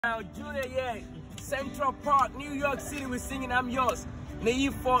Now, Julia, yeah, Central Park, New York City, we're singing I'm Yours. And then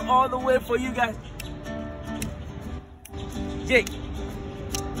you fought all the way for you guys. Jake.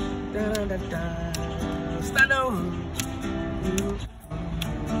 Da, da, da. Stand up.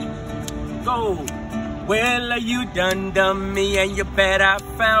 Go. Well, you done me and you bet I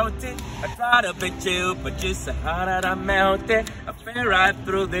felt it. I tried to bet you, but you so hard that I melted. I fell right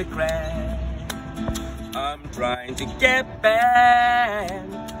through the crack. I'm trying to get back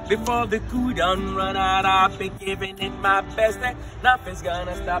before the coup done run out. I've been giving it my best, and nothing's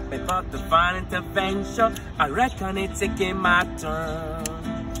gonna stop me but divine intervention. I reckon it's taking my turn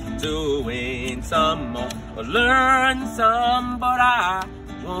to win some more or learn some, but I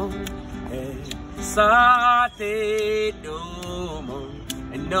won't hesitate no more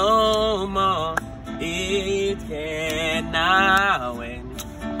and no more. It cannot win.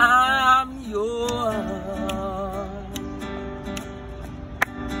 I'm yours.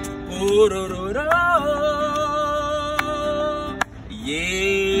 Oh, do, do, do.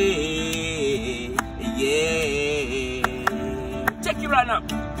 Yeah, yeah. Check it right now.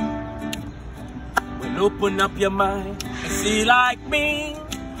 Well, open up your mind and see like me.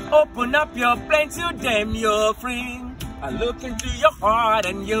 Open up your brain to them you're free. I look into your heart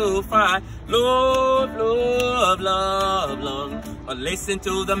and you'll find love, love, love, love. Or listen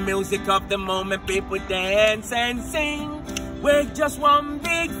to the music of the moment, people dance and sing. We're just one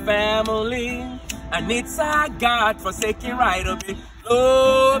big family, and it's our God-forsaken right of it.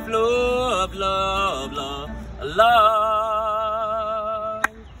 Love, love, love, love, love.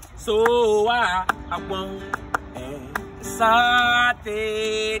 So I won't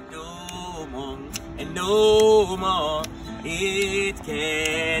hesitate no more and no more. It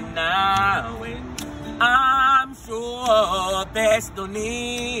cannot win. I'm sure there's no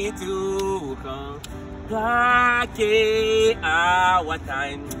need to complicate our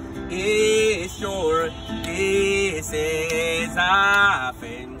time. It's sure this is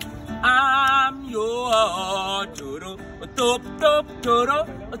happening. I'm your Toro, top, top, Toro,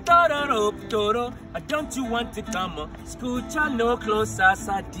 Toro, Toro. Don't you want to come? Scooch no closer,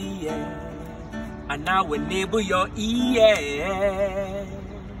 Sadia. And now we enable your ear.